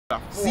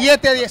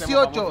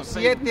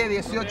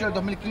7-18 del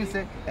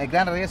 2015, el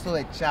gran regreso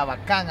de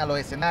Shabakan a los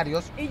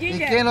escenarios. ¿Y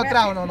quién lo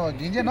trajo? No,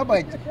 Ginger no,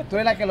 pues tú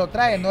eres la que lo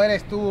trae, no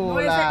eres tú. No,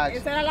 esa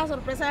era la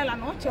sorpresa de la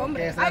noche,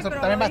 hombre.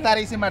 También va a estar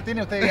Easy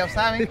Martínez, ustedes ya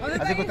saben,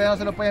 así que ustedes no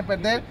se lo pueden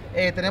perder.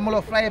 Tenemos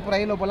los flyers por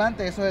ahí, los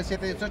volantes, eso es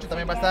 7-18.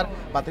 También va a estar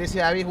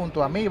Patricia David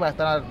junto a mí,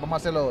 vamos a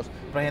ser los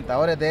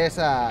presentadores de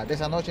esa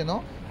noche,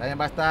 ¿no? También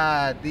va a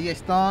estar DJ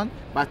Stone,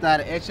 va a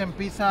estar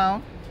HMP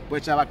Sound,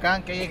 pues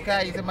Shabakan, KK,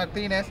 Easy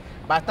Martínez.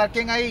 Va a estar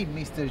 ¿quién ahí?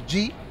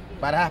 Mr.G,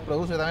 Barajas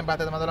Producer también va a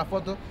estar tomando la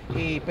foto,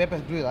 y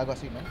Pepe's Drill, algo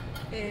así, ¿no?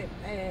 Sí.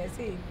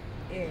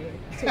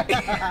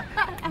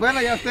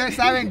 Bueno, ya ustedes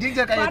saben,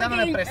 Ginger Cayetano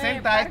me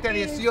presenta este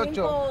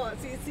 18.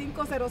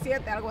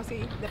 507, algo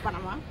así, de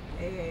Panamá,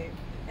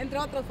 entre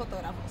otros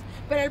fotógrafos.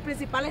 Pero el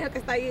principal es el que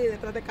está ahí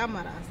detrás de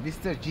cámaras.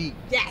 Mr.G.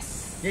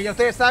 Yes. Y ya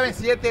ustedes saben,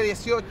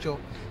 7-18,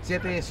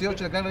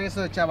 el gran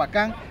regreso de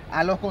Shabakan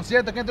a los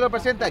conciertos. ¿Quién te lo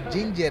presenta?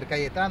 Ginger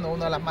Cayetano,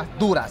 una de las más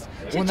duras,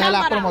 una de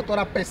las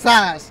promotoras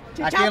pesadas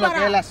aquí en lo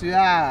que es la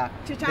ciudad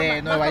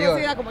de Nueva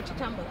York. Más conocida como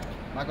Chichambara.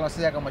 Más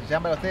conocida como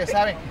Chichambara, ustedes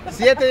saben.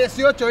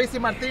 7-18, Easy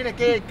Martínez,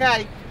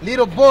 KK,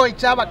 Little Boy,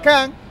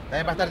 Shabakan.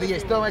 También va a estar DJ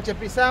Stone,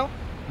 HP Sound,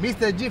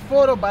 Mr.G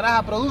Foro,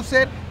 Baraja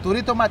Producer,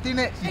 Turito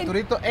Martínez y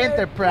Turito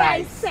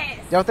Enterprise.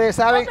 Ya ustedes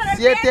saben,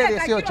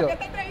 7-18.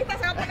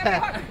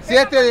 7-18.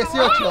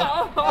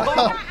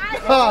 7-18.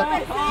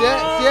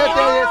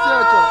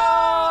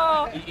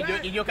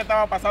 Y yo que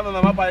estaba pasando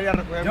nada más para ir a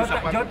recoger mis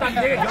zapatos. Yo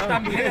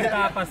también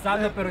estaba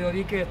pasando, pero yo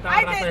vi que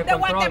estaba Rasta de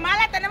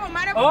Guatemala tenemos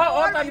Mario.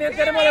 También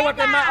tenemos de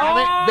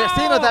Guatemala.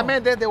 Vecinos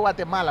también desde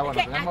Guatemala.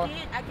 Bueno, tenemos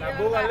la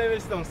Buga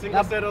Livingston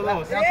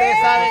 502. Ya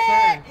ustedes saben.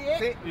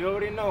 Sí. You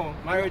already know.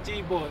 Mario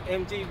G Boy,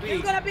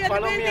 MGB.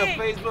 Follow me on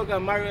Facebook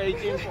and Mario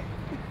H.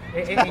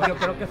 Yo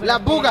creo que la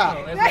Buga.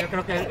 Yo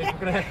creo que es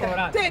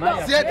cobrar. Sí, no,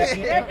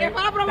 es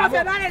para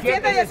promocionar el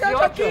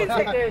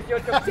 7-18-15.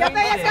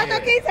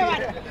 7-18-15,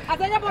 vale.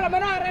 Hacer ya por lo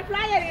menos agarrar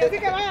flyer y decir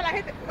que vaya la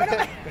gente.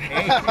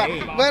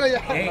 Bueno,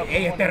 ya.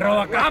 Este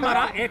roba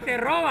cámara,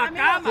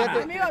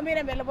 Amigos,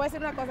 miren, les voy a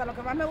decir una cosa. Lo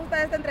que más me gusta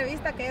de esta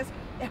entrevista que es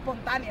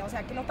espontánea. O sea,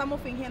 aquí no estamos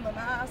fingiendo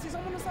nada. Así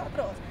somos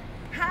nosotros.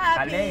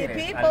 Happy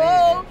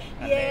people.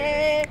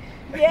 Yeah.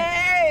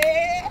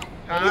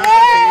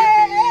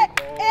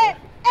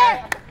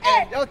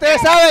 Ya ustedes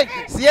saben,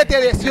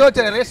 7-18,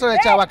 el regreso de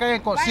Shabakan en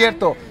el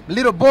concierto.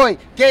 Little Boy,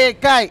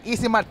 KK,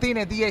 Easy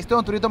Martínez, DJ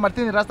Stone, Turito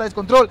Martínez, Rasta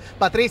Descontrol,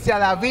 Patricia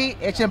David,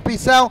 HMP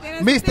Sound,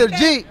 Mr.G.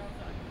 Si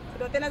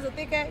no tiene su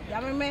ticket,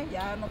 llámenme,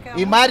 ya no queda.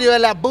 Y Mario de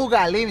la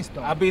Buga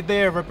Livingston. I'll be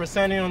there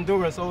representing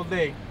Honduras all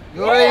day.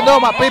 You already know,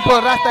 my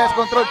people, Rasta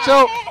Descontrol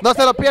Show. No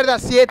se lo pierdan,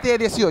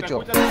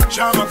 7-18.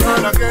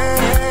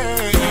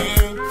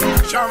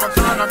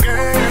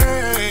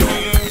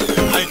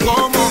 Ay,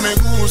 cómo me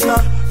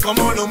gusta,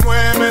 cómo lo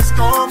mueves,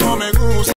 cómo me gusta.